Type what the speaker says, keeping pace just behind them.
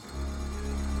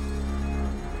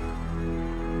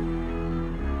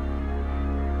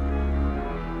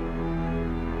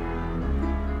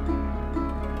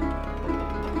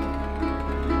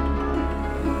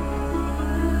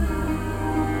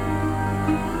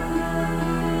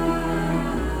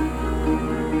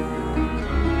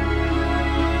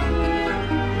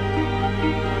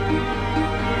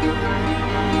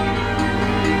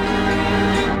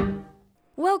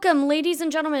Welcome, ladies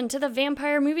and gentlemen, to the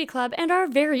Vampire Movie Club and our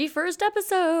very first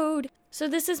episode. So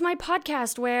this is my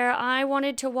podcast where I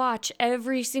wanted to watch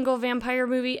every single vampire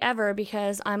movie ever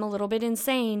because I'm a little bit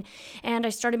insane. And I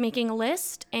started making a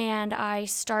list and I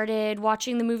started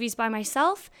watching the movies by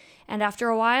myself. And after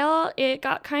a while, it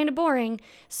got kind of boring.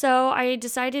 So I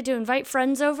decided to invite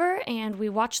friends over and we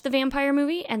watch the vampire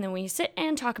movie and then we sit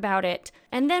and talk about it.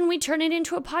 And then we turn it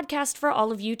into a podcast for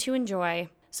all of you to enjoy.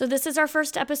 So this is our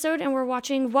first episode, and we're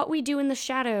watching What We Do in the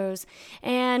Shadows.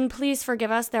 And please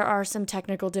forgive us, there are some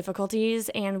technical difficulties,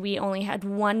 and we only had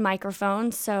one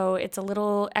microphone, so it's a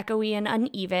little echoey and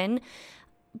uneven.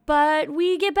 But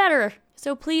we get better,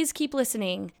 so please keep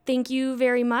listening. Thank you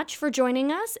very much for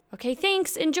joining us. Okay,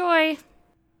 thanks. Enjoy.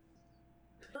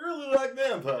 I really like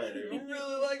vampires.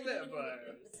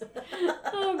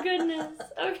 Oh, goodness.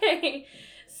 Okay,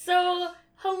 so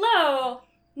hello.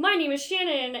 My name is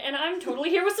Shannon, and I'm totally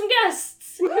here with some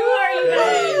guests. Who are you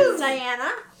guys?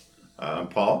 Diana. I'm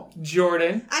Paul.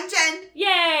 Jordan. I'm Jen.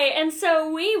 Yay! And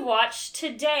so we watched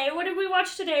today, what did we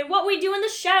watch today? What We Do in the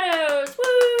Shadows!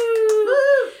 Woo!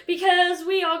 Woo! Because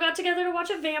we all got together to watch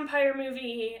a vampire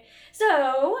movie.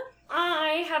 So,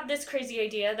 I have this crazy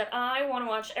idea that I want to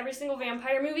watch every single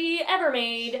vampire movie ever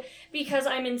made because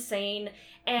I'm insane.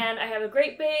 And I have a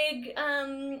great big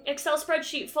Excel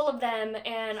spreadsheet full of them,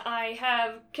 and I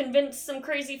have convinced some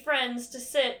crazy friends to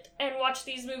sit and watch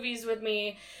these movies with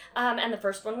me. And the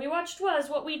first one we watched was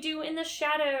What We Do in the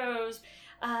Shadows.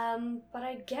 But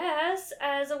I guess,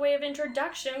 as a way of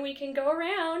introduction, we can go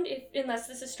around, unless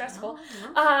this is stressful,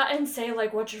 and say,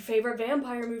 like, what your favorite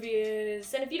vampire movie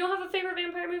is. And if you don't have a favorite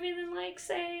vampire movie, then, like,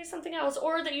 say something else.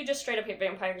 Or that you just straight up hate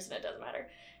vampires and it doesn't matter.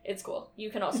 It's cool.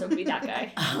 You can also be that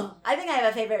guy. I think I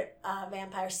have a favorite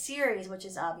vampire series, which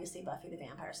is obviously Buffy the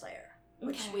Vampire Slayer,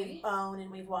 which we own and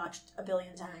we've watched a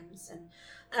billion times. And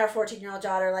our 14-year-old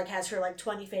daughter has her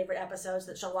 20 favorite episodes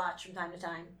that she'll watch from time to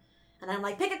time. And I'm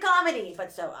like, pick a comedy.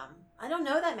 But so I don't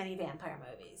know that many vampire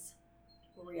movies,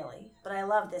 really. But I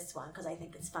love this one because I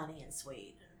think it's funny and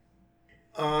sweet.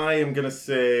 I am going to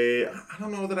say, I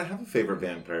don't know that I have a favorite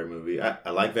vampire movie.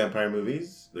 I like vampire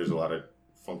movies. There's a lot of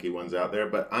funky ones out there,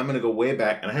 but I'm going to go way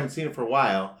back, and I haven't seen it for a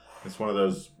while. It's one of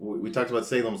those, we talked about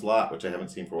Salem's Lot, which I haven't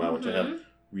seen for a while, which I have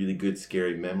really good,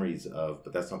 scary memories of,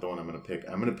 but that's not the one I'm going to pick.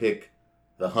 I'm going to pick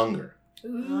The Hunger.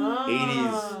 Ooh.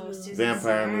 80s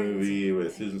vampire movie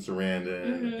with Susan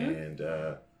Sarandon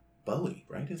and Bowie,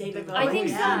 right? David Bowie. I think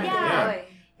so, yeah.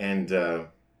 And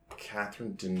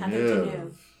Catherine Deneuve. Catherine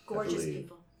Deneuve. Gorgeous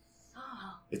people.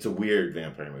 Oh. It's a weird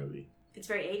vampire movie. It's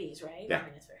very 80s, right? Yeah. I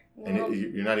mean, it's very... And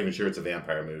you're not even sure it's a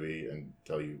vampire movie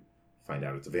until you find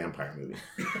out it's a vampire movie.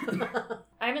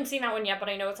 I haven't seen that one yet, but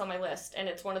I know it's on my list, and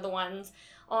it's one of the ones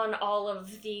on all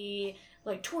of the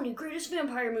 20 greatest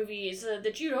vampire movies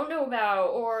that you don't know about,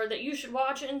 or that you should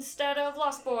watch instead of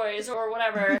Lost Boys, or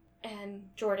whatever. And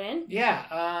Jordan? Yeah,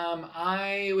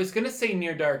 I was going to say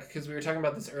Near Dark, because we were talking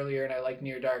about this earlier, and I like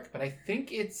Near Dark, but I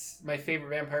think it's my favorite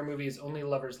vampire movie is Only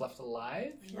Lovers Left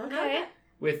Alive. Okay.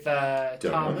 With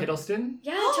Tom Hiddleston.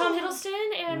 Yeah, Tom Hiddleston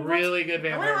and really good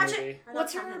vampire movie.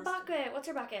 What's her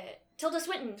bucket? Tilda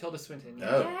Swinton. Tilda Swinton.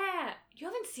 Yeah. Yeah. You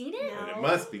haven't seen it? No. And it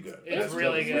must be good. It's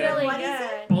really good. Really What good. is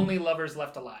it? Only Lovers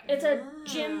Left Alive. It's a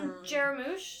Jim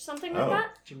Jarmusch, something like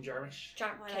that. Jim Jarmusch.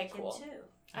 Okay, cool. Too.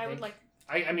 I would like.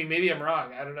 I mean, maybe I'm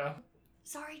wrong. I don't know.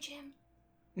 Sorry, Jim.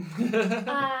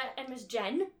 And Miss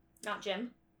Jen, not Jim.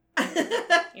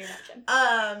 You're not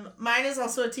Jim. Mine is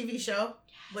also a TV show,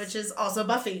 which is also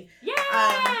Buffy.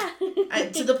 Yeah.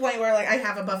 To the point where I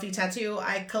have a Buffy tattoo.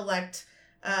 I collect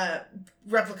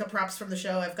replica props from the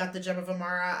show. I've got the Gem of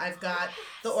Amara. I've got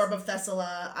the Orb of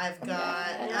Thessala. I've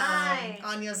got Nice.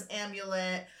 Anya's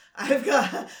amulet. I've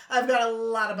got a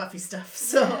lot of Buffy stuff.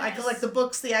 So I collect the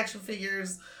books, the action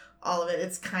figures, all of it.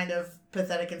 It's kind of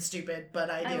pathetic and stupid, but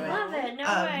I do it. I love it. No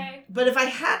way. But if I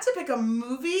had to pick a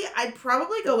movie, I'd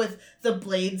probably go with the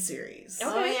Blade series.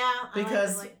 Oh, yeah.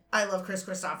 Because I love Chris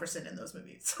Christopherson in those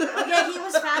movies. Oh, yeah, he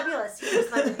was fabulous. He was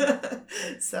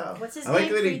like... So. What's his I name?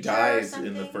 like that he Preacher or dies something?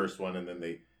 in the first one and then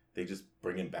they just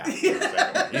bring him back. For the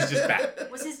second one. He's just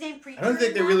back. Was his name Preacher? I don't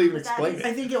think they really even explained it.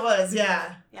 I think it was,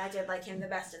 yeah. Yeah, I did like him the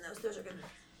best in those. Those are good.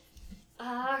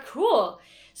 Cool.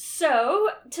 So,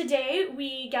 today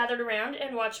we gathered around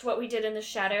and watched What We Did in the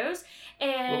Shadows.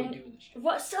 And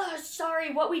What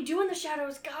We Do in the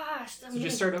Shadows, gosh. So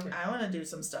just start over. I want to do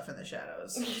some stuff in the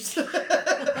shadows.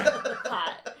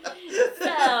 Hot.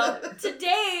 So,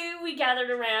 today we gathered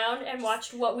around and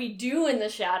watched What We Do in the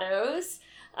Shadows.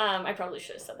 I probably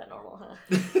should have said that normal, huh?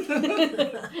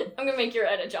 I'm gonna make your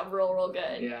edit job real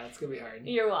good. Yeah, it's gonna be hard.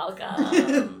 You're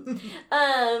welcome.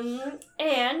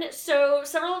 And so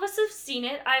several of us have seen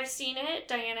it. I've seen it.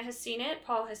 Diana has seen it.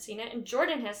 Paul has seen it. And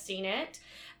Jordan has seen it.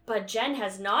 But Jen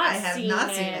has not seen it. I have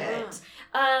not seen it.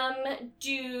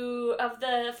 Of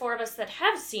the four of us that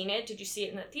have seen it, did you see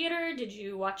it in the theater? Did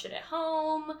you watch it at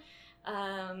home?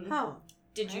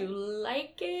 Did you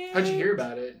like it? How'd you hear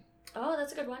about it? Oh,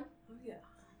 that's a good one. Oh, yeah.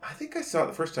 I think I saw it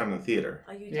the first time in the theater.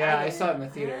 Oh, you Yeah, I saw it in the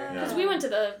theater. Because we went to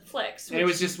the flicks. And it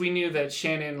was just, we knew that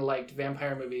Shannon liked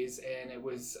vampire movies, and it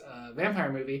was a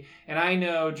vampire movie. And I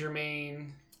know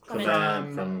Jermaine from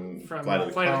Flight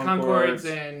of the Conchords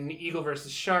and Eagle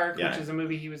vs. Shark, which is a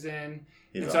movie he was in.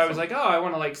 He's and awesome. So I was like, oh, I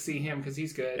want to like see him because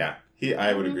he's good. Yeah,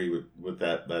 I would agree with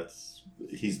that.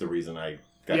 He's the reason I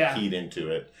got keyed into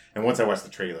it. And once I watched the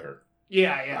trailer,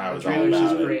 the trailer's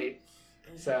just great.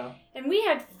 So. And we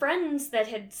had friends that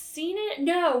had seen it.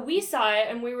 No, we saw it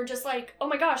and we were just like, oh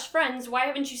my gosh, friends, why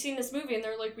haven't you seen this movie? And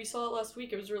they're like, we saw it last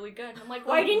week. It was really good. I'm like,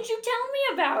 why didn't you tell me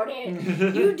about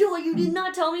it? You did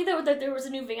not tell me that there was a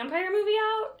new vampire movie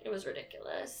out? It was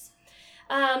ridiculous.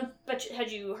 But had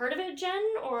you heard of it, Jen?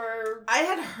 Or I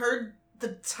had heard the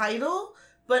title,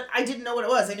 but I didn't know what it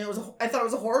was. I thought it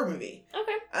was a horror movie.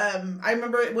 Okay. I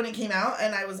remember when it came out,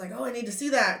 and I was like, oh, I need to see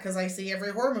that because I see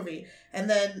every horror movie. And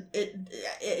then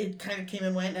it kind of came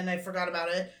and went, and I forgot about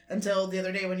it until the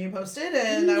other day when you posted,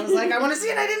 and I was like, I want to see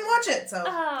it. I didn't watch it, so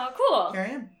cool. Here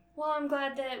I am. Well, I'm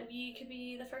glad that we could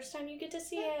be the first time you get to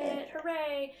see it.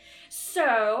 Hooray.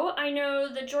 So, I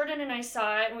know that Jordan and I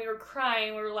saw it, and we were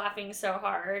crying. We were laughing so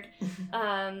hard.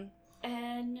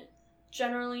 And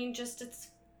generally, just it's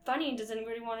funny. Does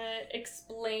anybody want to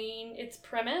explain its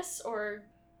premise, or?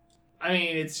 I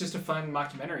mean, it's just a fun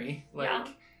mockumentary.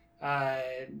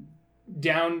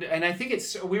 And I think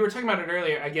we were talking about it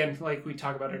earlier, again, like we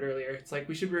talked about it earlier, it's like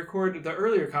we should record the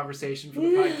earlier conversation for the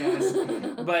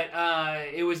podcast, but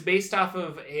it was based off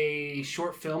of a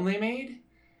short film they made,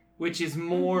 which is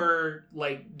more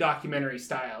like documentary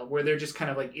style, where they're just kind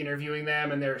of like interviewing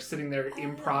them and they're sitting there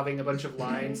improvising a bunch of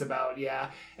lines about,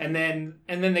 and then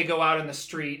they go out in the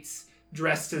streets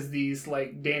dressed as these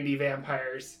like dandy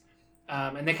vampires.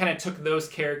 And they kind of took those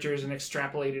characters and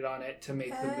extrapolated on it to make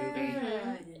the movie.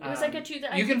 It was like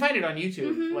you can find it on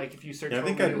YouTube, like if you search. I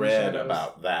think I'd read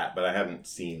about that, but I haven't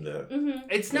seen the.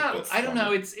 It's not. I don't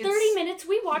know. It's 30 minutes.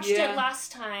 We watched it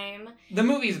last time. The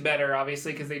movie's better,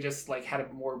 obviously, because they just like had a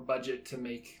more budget to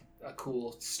make a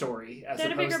cool story as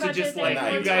opposed to just like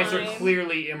you guys are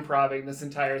clearly improvising this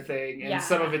entire thing, and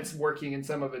some of it's working and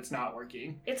some of it's not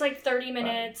working. It's like 30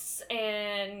 minutes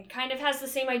and kind of has the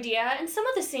same idea and some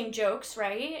of the same jokes,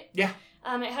 right? Yeah.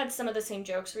 It had some of the same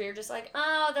jokes where you're just like,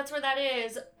 oh, that's where that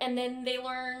is. And then they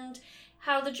learned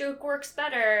how the joke works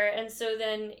better, and so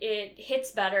then it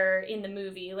hits better in the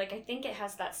movie. Like, I think it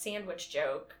has that sandwich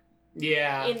joke.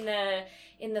 Yeah. In the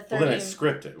 30. Well, then it's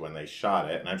scripted when they shot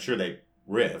it, and I'm sure they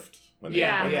riffed when they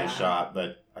shot,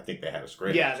 but I think they had a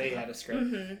script. Yeah, they had a script.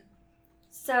 Mm-hmm.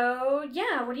 So,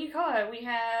 what do you call it?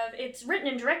 It's written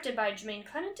and directed by Jermaine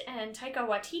Clement and Taika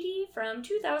Waititi from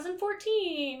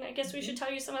 2014. I guess we should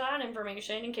tell you some of that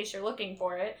information in case you're looking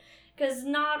for it, because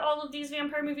not all of these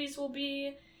vampire movies will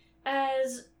be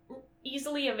as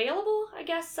easily available, I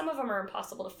guess. Some of them are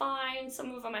impossible to find.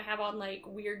 Some of them I have on, like,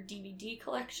 weird DVD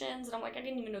collections, and I'm like, I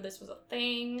didn't even know this was a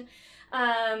thing.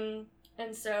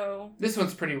 And so... This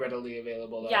one's pretty readily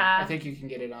available, though. Yeah. I think you can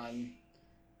get it on...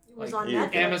 It was like, on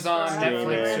Netflix, Amazon, right?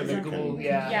 Netflix, or the Google...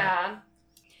 Yeah.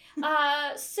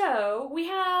 So, we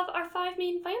have our 5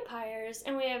 main vampires,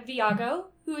 and we have Viago,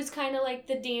 who is kind of like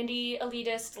the dandy,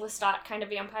 elitist, Lestat kind of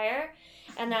vampire,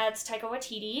 and that's Taika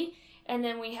Waititi. And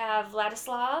then we have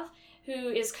Vladislav, who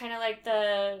is kind of like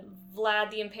the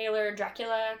Vlad the Impaler,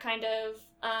 Dracula kind of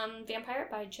vampire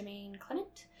by Jermaine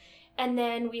Clement. And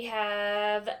then we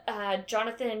have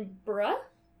Jonathan Bruh,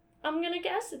 I'm going to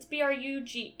guess. It's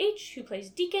Brugh, who plays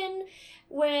Deacon.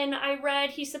 When I read,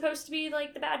 he's supposed to be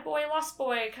like the bad boy, lost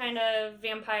boy kind of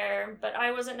vampire, but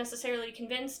I wasn't necessarily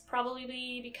convinced,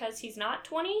 probably because he's not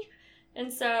 20.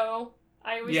 And so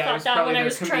I always thought that when I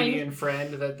was trying... Yeah, comedian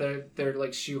friend that they're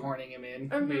like shoehorning him in,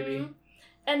 maybe.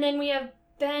 And then we have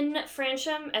Ben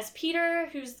Fransham as Peter,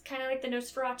 who's kind of like the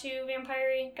Nosferatu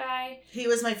vampire guy. He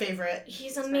was my favorite.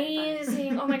 He's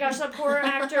amazing. Oh my gosh, that poor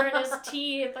actor and his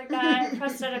teeth, like that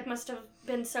prosthetic must have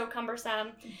been so cumbersome.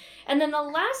 And then the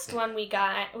last one we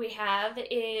have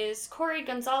is Corey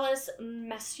Gonzalez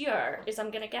Massieu,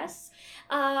 I'm gonna guess.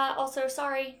 Also,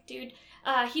 sorry, dude.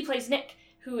 He plays Nick,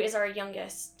 who is our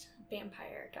youngest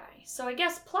vampire guy. So I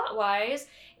guess plot-wise,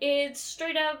 it's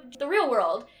straight up the real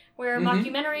world, We're a Mhm.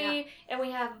 mockumentary, and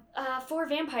we have 4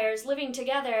 vampires living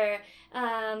together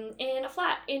in a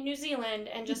flat in New Zealand,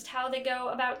 and just how they go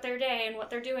about their day and what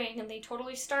they're doing. And they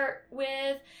totally start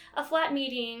with a flat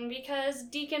meeting because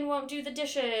Deacon won't do the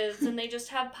dishes, and they just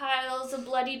have piles of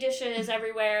bloody dishes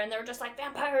everywhere, and they're just like,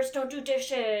 vampires don't do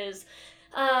dishes.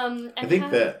 And I think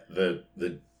that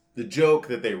the joke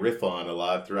that they riff on a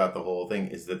lot throughout the whole thing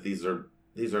is that these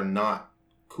are not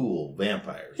cool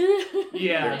vampires.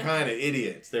 Yeah. They're kind of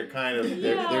idiots. They're kind of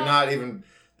they're Yeah. not even.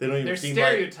 They don't even They're seem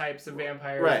stereotypes of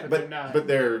vampires, like but they're not. But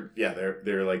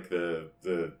they're like the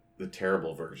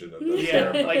terrible version of those. yeah,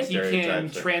 terrible like he can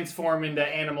stereotypes. transform into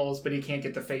animals, but he can't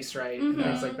get the face right and Mhm.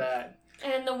 things like that.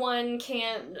 And the one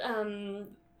can't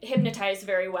hypnotize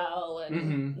very well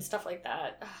and Mhm. stuff like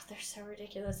that. Oh, they're so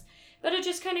ridiculous. But it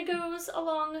just kind of goes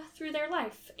along through their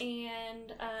life.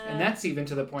 And that's even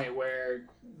to the point where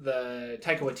the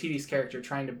Taika Waititi's character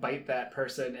trying to bite that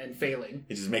person and failing.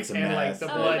 It just makes a And, like, mess.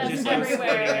 the Oh, blood that's just like everywhere.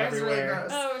 splitting It's really everywhere.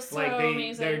 gross. oh, so Like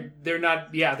amazing. they're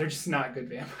not they're just not good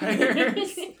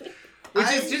vampires. Which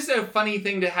is just a funny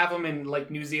thing to have them in like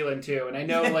New Zealand too. And I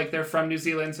know like they're from New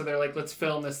Zealand, so they're like, let's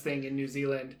film this thing in New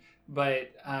Zealand.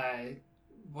 But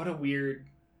what a weird,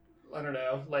 I don't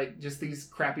know, like just these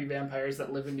crappy vampires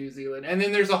that live in New Zealand. And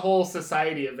then there's a whole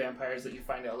society of vampires that you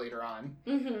find out later on.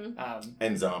 Mm-hmm.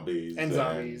 And zombies. And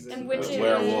zombies. And witches.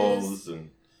 werewolves and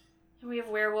We have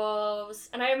werewolves,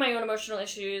 and I have my own emotional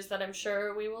issues that I'm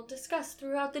sure we will discuss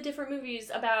throughout the different movies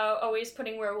about always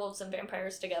putting werewolves and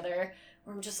vampires together.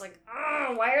 Where I'm just like,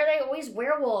 why are they always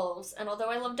werewolves? And although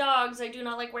I love dogs, I do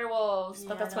not like werewolves. Yeah,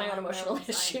 but that's I my don't own like emotional werewolves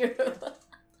issue.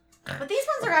 But these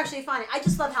ones are actually funny. I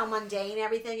just love how mundane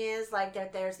everything is. Like,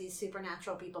 there's these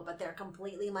supernatural people, but they're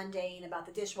completely mundane about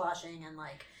the dishwashing and,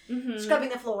 like, Mm-hmm. scrubbing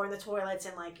the floor and the toilets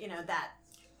and, like, that.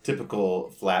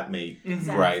 typical flatmate Mhm.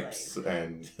 gripes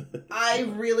and I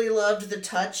really loved the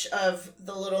touch of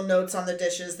the little notes on the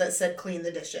dishes that said "clean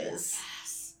the dishes."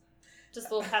 Yes. Just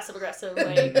a little passive aggressive,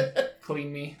 like.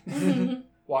 Clean me. Mhm.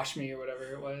 Wash me or whatever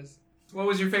it was. What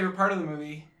was your favorite part of the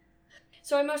movie?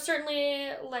 So I most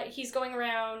certainly he's going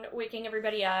around waking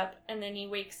everybody up, and then he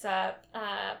wakes up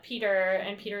Peter,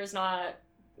 and Peter is not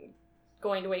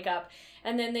going to wake up.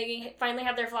 And then they finally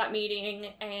have their flat meeting,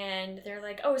 and they're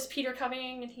like, "Oh, is Peter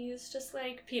coming?" And he's just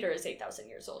like, "Peter is 8,000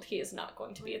 years old. He is not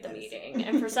going to be at the meeting."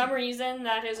 And for some reason,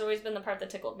 that has always been the part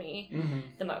that tickled me Mm-hmm.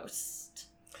 the most.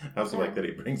 I also like that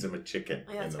he brings him a chicken.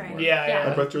 Oh, yeah, that's in the very morning. Yeah, I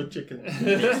yeah. brought you a chicken.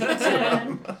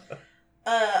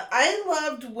 I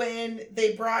loved when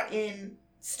they brought in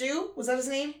Stu. Was that his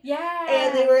name? Yeah.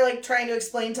 And they were like trying to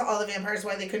explain to all the vampires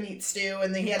why they couldn't eat stew,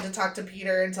 and then he had to talk to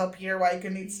Peter and tell Peter why he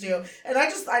couldn't eat stew. And I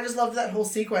just loved that whole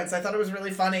sequence. I thought it was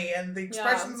really funny, and the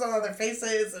expressions on their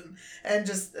faces, and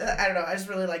just I don't know. I just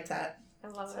really liked that. I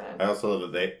love it. I also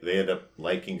love that they end up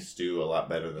liking Stu a lot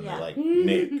better than Yeah. they like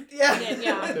Nick. Yeah.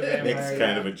 Yeah. The vampire, Nick's kind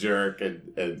yeah. of a jerk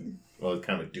and well,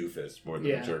 kind of a doofus more than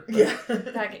Yeah. a jerk. But, Yeah.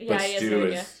 That, but he is Stu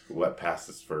really is what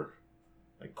passes for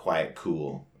like quiet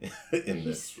cool in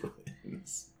this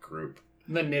group.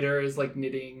 The knitter is like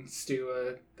knitting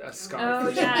Stu a scarf. Oh,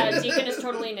 or yeah. something. Deacon is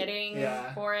totally knitting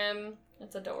Yeah. for him.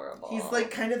 It's adorable. He's like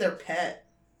kind of their pet.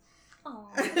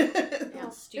 Aw. Yeah,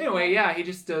 stupid. Anyway, yeah, he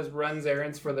just runs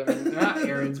errands for them. Not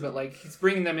errands, but like he's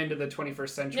bringing them into the 21st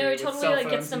century No, he with totally, cell like,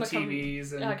 phones gets them and a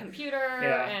TVs and computer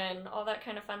Yeah. and all that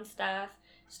kind of fun stuff.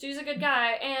 Stu's a good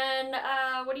guy,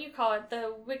 and what do you call it?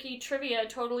 The wiki trivia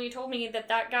totally told me that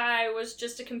guy was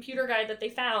just a computer guy that they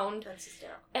found, That's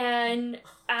hysterical. and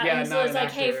Yeah, so not it's an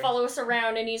like, hey, actor. follow us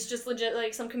around, and he's just legit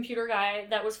like some computer guy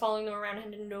that was following them around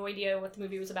and had no idea what the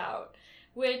movie was about.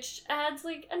 Which adds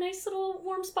like a nice little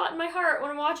warm spot in my heart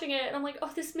when I'm watching it, and I'm like,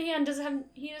 oh, this man doesn't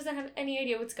have any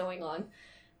idea what's going on,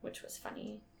 which was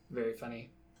funny. very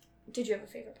funny. Did you have a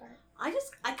favorite part?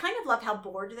 I kind of love how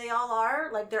bored they all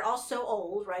are. Like, they're all so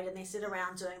old, right? And they sit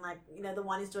around doing, like, the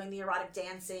one is doing the erotic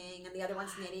dancing and the other one's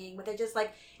knitting. But they're just,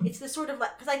 like, it's this sort of,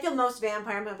 like, because I feel most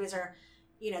vampire movies are,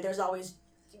 there's always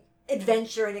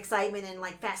adventure and excitement and,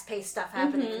 like, fast-paced stuff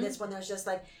happening. Mhm. And this one, there's just,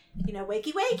 like,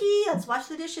 wakey, wakey, let's wash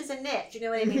the dishes and knit. You know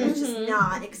what I mean? It's just Mhm.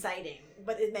 not exciting.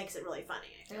 But it makes it really funny.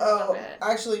 I love Oh, it.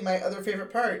 actually, my other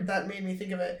favorite part that made me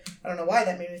think of it. I don't know why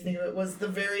that made me think of it. Was the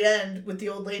very end with the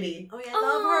old lady. Oh, yeah, I Oh,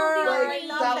 love her. the Like I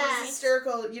love that that. was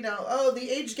hysterical. The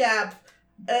age gap,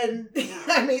 and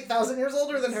I'm 8,000 years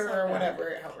older than her, So or good.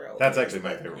 whatever. However old. That's actually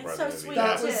my favorite It's part so of the movie. sweet.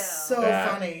 That too. was so That-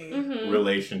 funny. Mhm.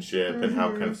 Relationship and how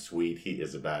Mhm. kind of sweet he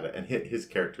is about it, and his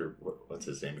character, what's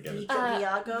his name again?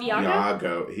 Viago. Viago?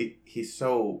 Iago. He's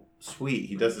so sweet.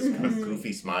 He does this kind of Mhm.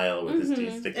 goofy smile with his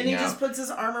teeth Mhm. sticking And he out. just puts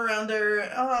his arm around her.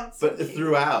 Oh, it's so But cute.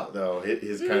 throughout, though,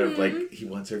 his kind of like he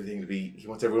wants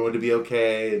everyone to be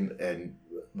okay, and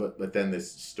but then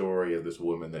this story of this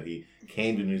woman that he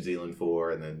came to New Zealand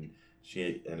for, and then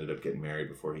she ended up getting married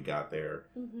before he got there.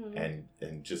 And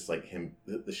just like him,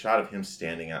 the shot of him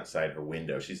standing outside her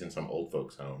window. She's in some old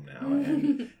folks' home now,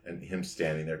 and him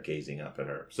standing there gazing up at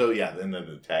her. So yeah, then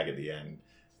the tag at the end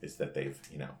is that they've,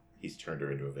 he's turned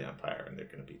her into a vampire and they're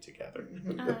going to be together.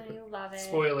 I love it.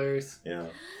 Spoilers. Yeah.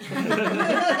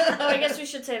 Oh, I guess we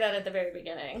should say that at the very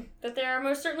beginning. That there are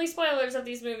most certainly spoilers of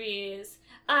these movies.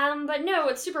 But no,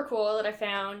 what's super cool that I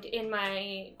found in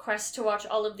my quest to watch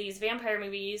all of these vampire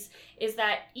movies is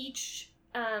that each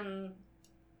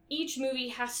movie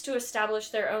has to establish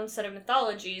their own set of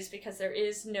mythologies because there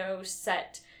is no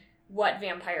set what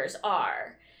vampires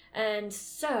are. And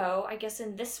so, I guess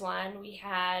in this one, we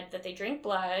had that they drink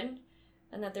blood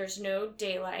and that there's no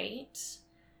daylight.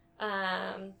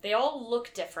 They all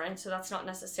look different, so that's not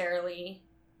necessarily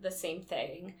the same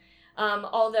thing.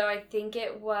 Although I think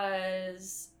it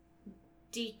was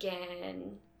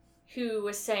Deacon who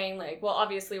was saying, like, well,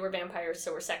 obviously we're vampires,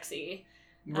 so we're sexy.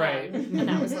 Right. And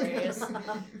that was hilarious.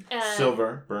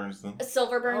 Silver burns them.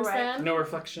 Silver burns them. No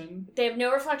reflection. They have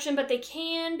no reflection, but they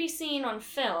can be seen on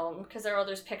film because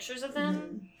there's pictures of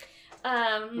them.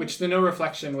 Which the no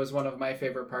reflection was one of my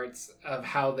favorite parts of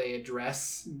how they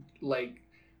address, like,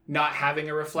 not having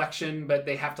a reflection, but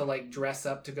they have to, like, dress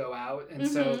up to go out. And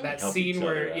so that Help scene each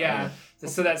where, other,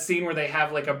 so that scene where they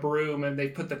have, like, a broom and they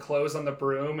put the clothes on the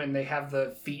broom and they have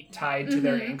the feet tied to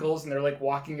their ankles and they're, like,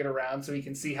 walking it around so you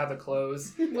can see how the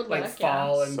clothes, like,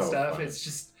 fall and So stuff. funny. It's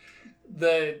just...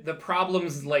 The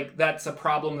problems, like, that's a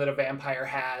problem that a vampire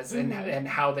has and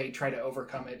how they try to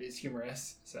overcome it is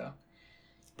humorous, so...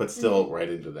 But still right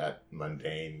into that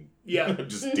mundane,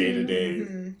 just day to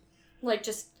day. Like,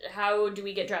 just how do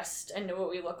we get dressed and know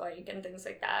what we look like and things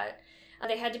like that.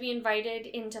 They had to be invited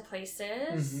into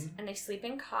places, and they sleep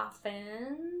in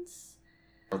coffins.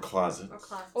 Or closets.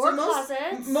 Or So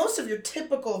closets. Most of your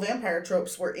typical vampire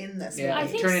tropes were in this movie. I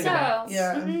think turn so. into bats.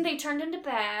 Yeah. They turned into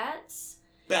bats.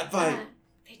 Bat fight.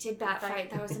 They did bat fight.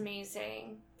 That was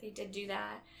amazing. They did do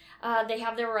that. They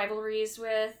have their rivalries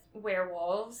with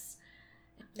werewolves.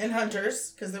 And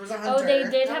hunters, because there was a hunter. Oh, they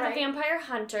did have Alright. a vampire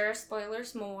hunter.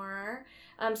 Spoilers more.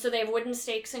 So they have wooden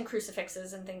stakes and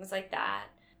crucifixes and things like that.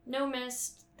 No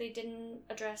mist. They didn't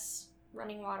address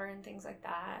running water and things like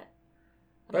that.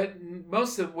 But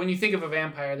when you think of a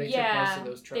vampire, they took most of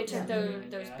those tropes. They took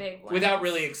those big ones. Without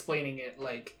really explaining it,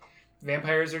 like,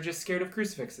 vampires are just scared of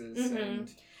crucifixes, and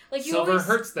like you silver always...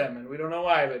 hurts them, and we don't know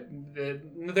why, but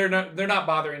they're not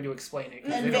bothering to explain it.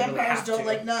 'Cause And they don't really vampires have don't to.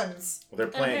 like nuns. Well, they're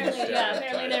playing Apparently,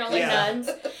 apparently they don't like Yeah. nuns.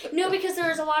 No, because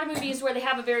there's a lot of movies where they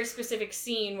have a very specific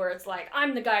scene where it's like,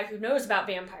 I'm the guy who knows about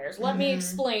vampires. Let me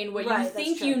explain what Right, you that's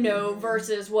think true. you know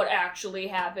versus what actually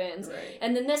happens. Right.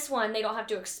 And then this one, they don't have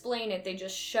to explain it. They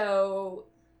just show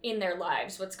in their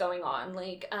lives what's going on.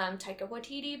 Like, Taika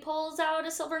Waititi pulls out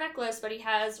a silver necklace, but he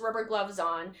has rubber gloves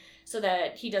on so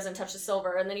that he doesn't touch the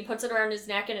silver. And then he puts it around his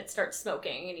neck and it starts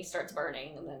smoking and he starts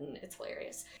burning. And then it's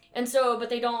hilarious. And so, but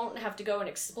they don't have to go and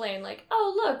explain, like,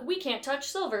 oh, look, we can't touch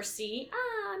silver, see?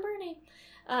 I'm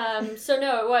burning. So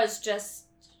no, it was just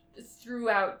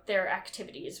throughout their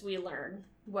activities, we learn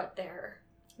what their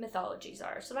mythologies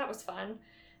are. So that was fun.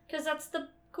 Because that's the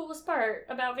coolest part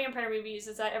about vampire movies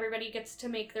is that everybody gets to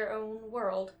make their own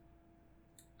world.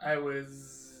 I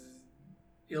was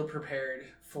ill-prepared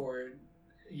for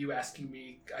you asking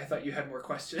me. I thought you had more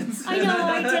questions. I know,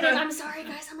 I didn't. I'm sorry,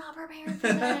 guys. I'm not prepared for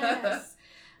this.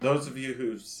 Those of you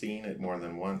who've seen it more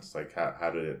than once, like how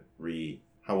did it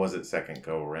how was it second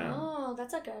go around? Oh,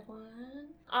 that's a good one.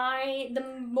 The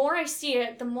more I see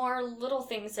it, the more little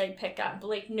things I pick up,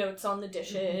 like notes on the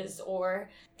dishes or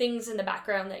things in the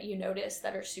background that you notice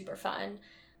that are super fun.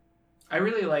 I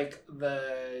really like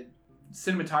the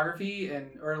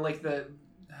cinematography or like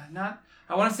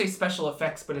I want to say special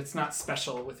effects, but it's not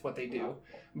special with what they do.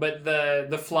 But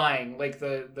the flying, like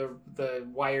the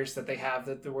wires that they have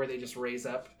where they just raise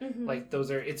up, like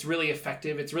it's really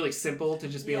effective. It's really simple to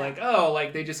just be like, oh,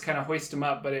 like they just kind of hoist them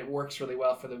up, but it works really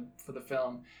well for the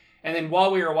film. And then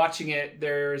while we were watching it,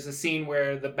 there's a scene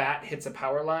where the bat hits a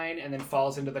power line and then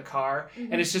falls into the car.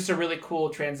 And it's just a really cool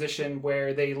transition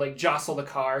where they like jostle the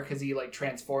car because he like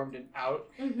transformed it out.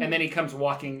 And then he comes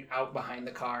walking out behind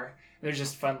the car. And there's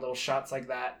just fun little shots like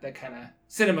that kind of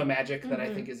cinema magic that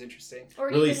I think is interesting. Or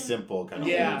Really even, simple, kind of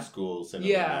old school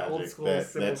cinema magic. Old school that's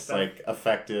simple stuff. like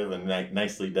effective and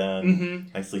nicely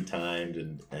done, nicely timed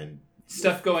and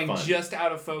stuff going fun. just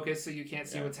out of focus so you can't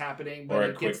see Yeah. what's happening, Or but a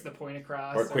it gets the point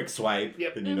across. Or a quick swipe,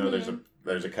 Yep. and you know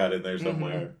there's a cut in there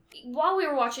somewhere. While we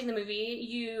were watching the movie,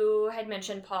 you had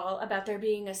mentioned, Paul, about there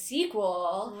being a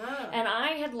sequel. Oh. And I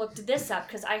had looked this up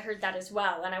because I heard that as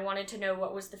well, and I wanted to know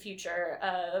what was the future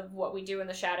of What We Do in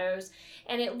the Shadows.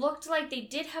 And it looked like they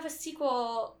did have a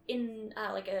sequel in,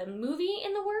 like a movie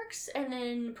in the works, and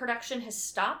then production has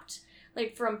stopped,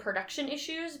 like from production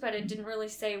issues, but it didn't really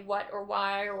say what or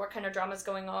why or what kind of drama's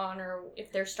going on or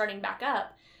if they're starting back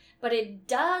up. But it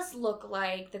does look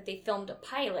like that they filmed a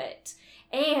pilot.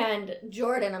 And,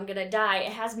 Jordan, I'm gonna die,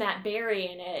 it has Matt Berry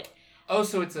in it. Oh,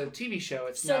 so it's a TV show.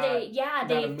 It's So not, they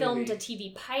not a filmed movie. a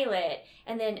TV pilot,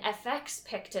 and then FX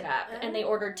picked it up, and they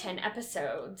ordered 10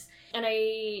 episodes. And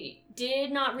I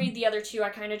did not read the other two. I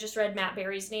kind of just read Matt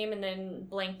Berry's name and then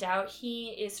blanked out. He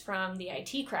is from the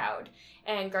IT Crowd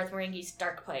and Garth Marenghi's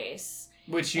Dark Place.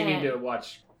 Which you need to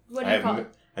watch. What do you call it?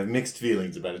 I have mixed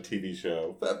feelings about a TV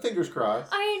show. But fingers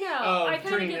crossed. I know. Oh, I kind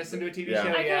turning of this into a TV Yeah. show,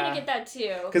 I kind yeah. of get that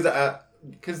too.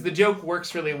 Because the joke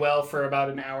works really well for about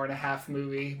an hour and a half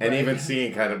movie. and but- even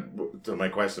seeing kind of to my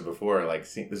question before, like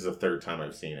this is the third time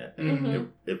I've seen it. And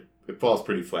Mhm. it falls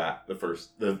pretty flat the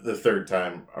third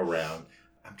time around.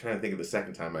 I'm trying to think of the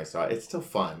second time I saw it. It's still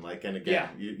fun. Like, and again,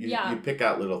 you pick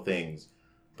out little things,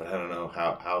 but I don't know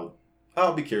how.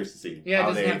 I'll be curious to see. Yeah, it how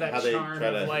doesn't they, have that how they charm try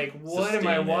of to like, what am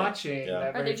I sustain it. watching? Yeah. That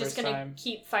Are very they just first going time. to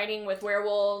keep fighting with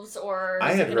werewolves, or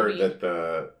I is had it gonna heard be...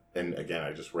 that and again,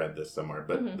 I just read this somewhere,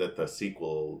 but Mhm. that the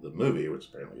sequel, the movie, which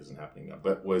apparently isn't happening now,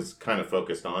 but was kind of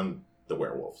focused on the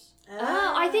werewolves.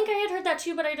 Oh, I think I had heard that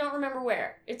too, but I don't remember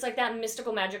where. It's like that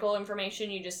mystical, magical information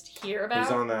you just hear about.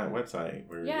 It's on that website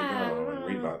where Yeah. you go and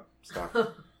read about stuff.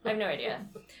 I have no idea.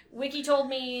 Wiki told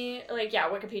me,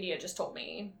 Wikipedia just told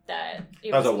me that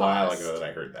it That was a while paused. ago that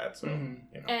I heard that, so Mhm.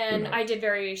 you know. And who knows? I did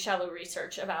very shallow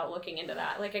research about looking into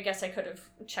that. Like, I guess I could have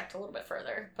checked a little bit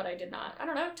further, but I did not. I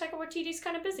don't know. Taika Waititi's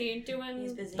kind of busy doing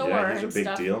He's busy. Thor yeah, he's a and big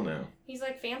stuff. deal now. He's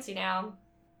like fancy now.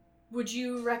 Would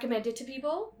you recommend it to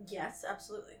people? Yes,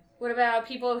 absolutely. What about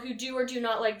people who do or do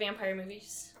not like vampire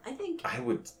movies? I think. I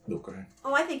would. Oh, go ahead.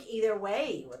 Oh, I think either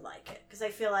way you would like it because I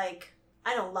feel like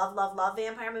I don't love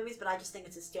vampire movies, but I just think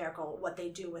it's hysterical what they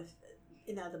do with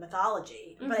the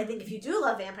mythology. But I think if you do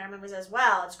love vampire movies as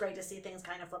well, it's great to see things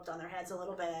kind of flipped on their heads a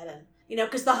little bit, and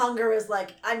because The Hunger is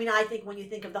like, I think when you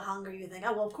think of The Hunger, you think,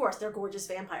 oh well, of course they're gorgeous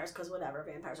vampires because whatever,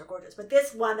 vampires are gorgeous. But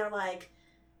this one, they're like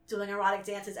doing erotic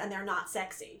dances and they're not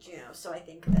sexy, So I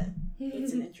think that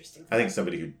it's an interesting. I think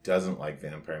somebody who doesn't like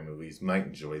vampire movies might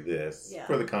enjoy this Yeah.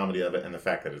 for the comedy of it and the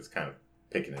fact that it's kind of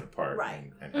picking it apart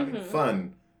Right. and having Mhm.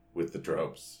 fun with the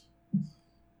tropes.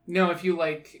 No,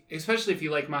 especially if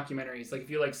you like mockumentaries, like if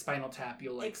you like Spinal Tap,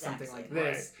 you'll like Exactly. something like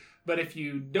this. But if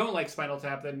you don't like Spinal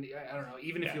Tap, then I don't know.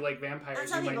 Even if you like vampires, And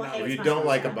some you might people not. hate If Like you It's don't not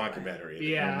like a so bad, mockumentary, then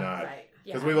Yeah. you're not. Right.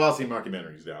 Because we've all seen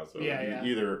mockumentaries now, so Yeah.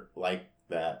 you either like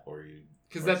that or you.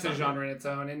 Because or that's a something. genre in its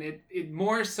own, and it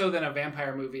more so than a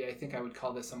vampire movie. I think I would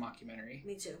call this a mockumentary.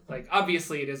 Me too. Like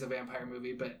obviously it is a vampire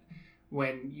movie, but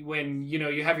when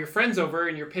you have your friends over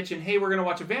and you're pitching, hey, we're gonna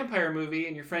watch a vampire movie,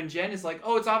 and your friend Jen is like,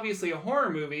 oh, it's obviously a horror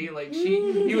movie. Like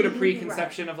you had a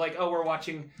preconception of like, oh, we're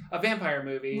watching a vampire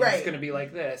movie. Right. It's gonna be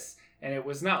like this, and it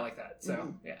was not like that. So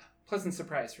Mhm. yeah, pleasant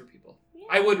surprise for people. Yeah.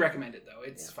 I would recommend it though.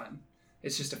 It's Yeah. fun.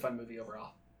 It's just a fun movie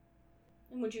overall.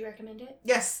 Would you recommend it?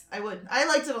 Yes, I would. I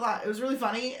liked it a lot. It was really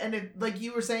funny, and it, like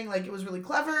you were saying, like it was really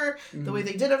clever. Mm-hmm. The way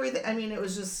they did everything. I mean, it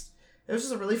was just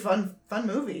a really fun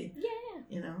movie.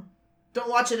 Yeah. Don't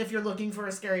watch it if you're looking for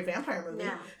a scary vampire movie.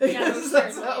 No. Because Yeah,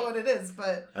 that's not what it is.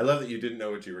 But I love that you didn't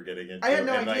know what you were getting into. I had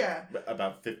no and idea. Like,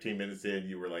 about 15 minutes in,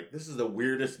 you were like, "This is the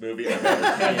weirdest movie I've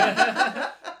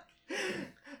ever seen."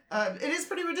 It is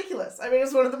pretty ridiculous. I mean,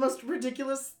 it's one of the most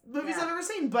ridiculous movies Yeah. I've ever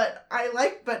seen. But I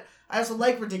also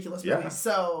like ridiculous Yeah. movies,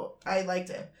 so I liked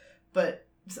it. But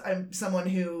I'm someone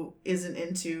who isn't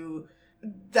into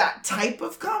that type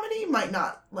of comedy might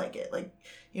not like it. Like,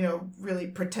 really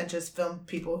pretentious film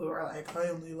people who are like, I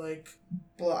only like,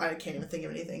 well, I can't even think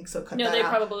of anything, so cut No, that they out.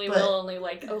 probably But- will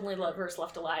only Lovers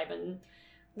Left Alive and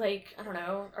like, I don't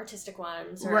know, artistic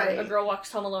ones or Right. A Girl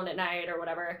Walks Home Alone at Night or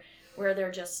whatever, where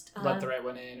they're just Let the Right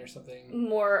One In or something.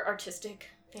 more artistic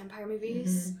vampire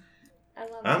movies. Mm-hmm. I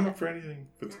love I'm it. up for anything.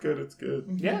 If it's good, it's good.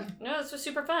 Yeah. No, this was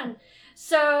super fun.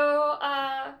 So,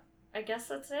 I guess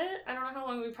that's it. I don't know how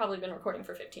long we've probably been recording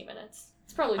for 15 minutes.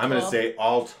 It's probably 12. I'm going to say,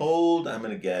 all told, I'm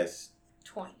going to guess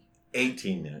 20.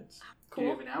 18 minutes. Do Cool. you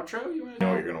have an outro? You want You know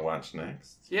what you're going to watch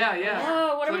next? Yeah, yeah.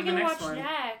 Oh, what are we Plug the going to next watch one.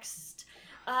 next?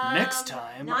 Next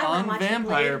time Now I wanna on watch the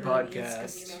Vampire Blade movies,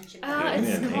 'cause Podcast. you mentioned Yeah,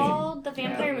 It's yeah. called The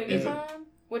Vampire Yeah. Movie Is it? Club.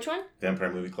 Which one?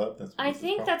 Vampire Movie Club. That's what I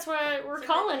think that's what we're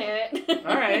calling it.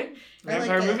 All right. I like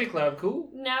Vampire it. Movie Club. Cool.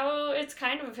 Now it's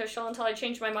kind of official until I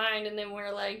changed my mind, and then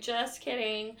we're like, just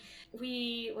kidding. What do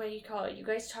you call it? You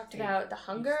guys talked about The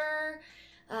Hunger.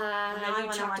 Now I You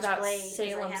want to talked watch about Blade because I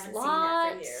Salem's haven't Lot. seen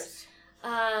that for years.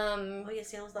 Oh yeah,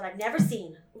 Salem's Lot I've never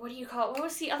seen. What do you call it? What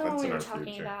was the other one That's we in were our talking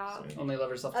future, about? so. Only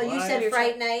Lovers Left Oh, Alive. you said You're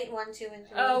Fright Night 1, 2, and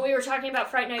 3. Oh, we were talking about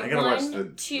Fright Night I gotta 1,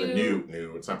 watch 2, the new.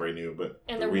 It's not very new, but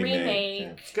and the the remake. remake.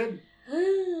 Yeah. It's good.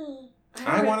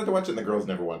 I wanted to watch it, and the girls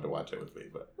never wanted to watch it with me.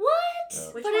 But What?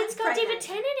 Yeah. Which But one's it's got Fright David Night?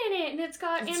 Tennant in it, and it's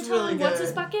got It's Anton really What's His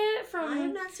good. Bucket I have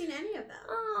from. not seen any of them.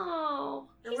 Oh,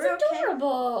 And he's we're okay.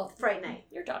 adorable. Fright Night.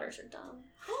 Your daughters are dumb.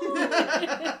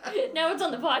 Now it's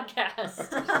on the podcast.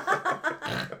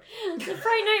 The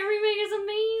Fright Night remake is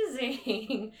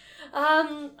amazing.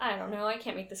 I don't know. I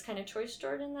can't make this kind of choice,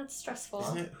 Jordan. That's stressful.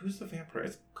 Isn't it? Who's the vampire?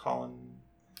 It's Colin.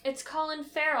 It's Colin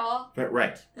Farrell.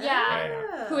 Right. Yeah.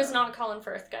 Oh. Who is not Colin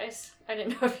Firth, guys. I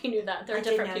didn't know if you knew that. They're I did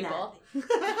different know people.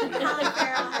 that. Colin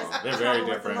Farrell has They're very trouble with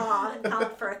the different. law, and Colin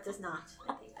Firth does not.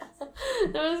 I think that's...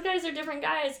 Those guys are different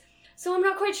guys. So I'm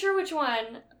not quite sure which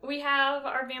one. We have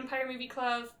our Vampire Movie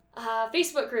Club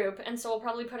Facebook group, and so we'll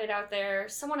probably put it out there.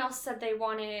 Someone else said they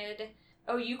wanted...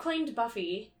 Oh, you claimed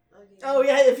Buffy. Oh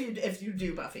yeah, if you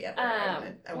do Buffy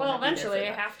ever. Well, eventually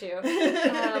I have to.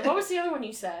 What was the other one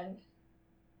you said?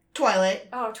 Twilight.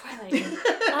 Oh, Twilight.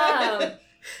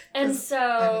 And I'm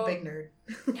so... a big nerd.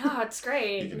 No, it's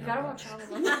great. You can You gotta have watch that. all of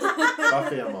them.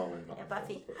 Buffy, I'm all in. Yeah,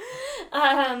 Buffy.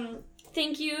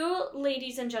 Thank you,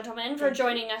 ladies and gentlemen, for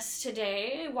joining us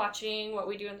today, watching What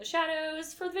We Do in the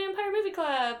Shadows for the Vampire Movie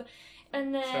Club.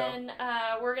 And then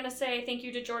we're going to say thank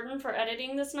you to Jordan for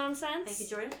editing this nonsense. Thank you,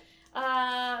 Jordan.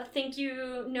 Thank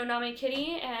you, Noname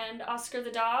Kitty and Oscar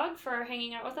the dog for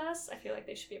hanging out with us. I feel like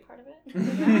they should be a part of it.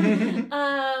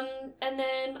 And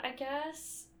then I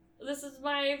guess this is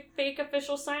my fake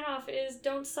official sign-off is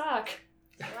don't suck.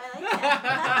 Oh, I like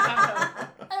that.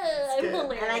 I'm good.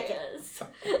 hilarious.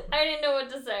 I didn't know what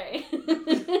to say.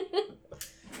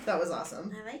 That was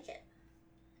awesome. I like it.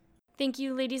 Thank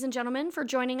you, ladies and gentlemen, for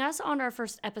joining us on our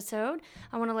first episode.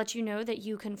 I want to let you know that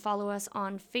you can follow us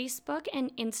on Facebook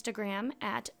and Instagram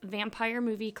at Vampire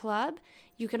Movie Club.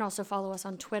 You can also follow us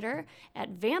on Twitter at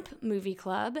Vamp Movie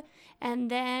Club. And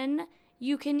then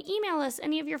you can email us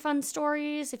any of your fun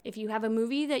stories. If you have a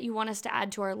movie that you want us to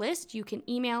add to our list, you can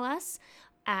email us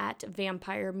at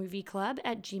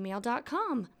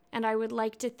vampiremovieclub@gmail.com. And I would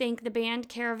like to thank the band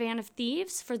Caravan of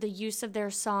Thieves for the use of their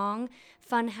song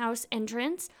Funhouse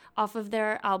Entrance off of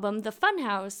their album The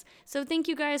Funhouse. So thank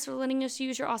you guys for letting us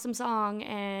use your awesome song,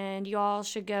 and you all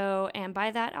should go and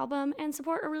buy that album and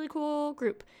support a really cool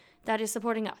group that is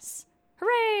supporting us.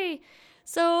 Hooray!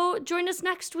 So join us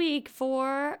next week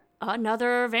for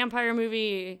another vampire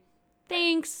movie.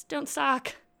 Thanks, don't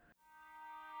suck.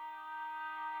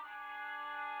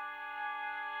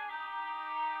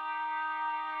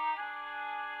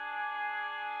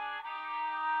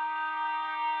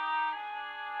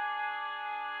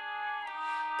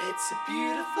 It's a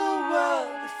beautiful world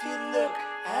if you look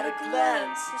at a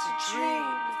glance. It's a dream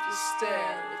if you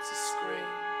stare, it's a scream.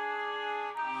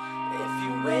 If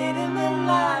you wait in the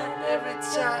line every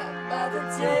time, by the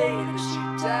day that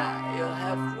you die, you'll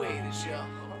have waited your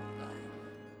whole life.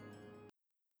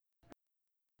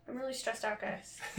 I'm really stressed out, guys.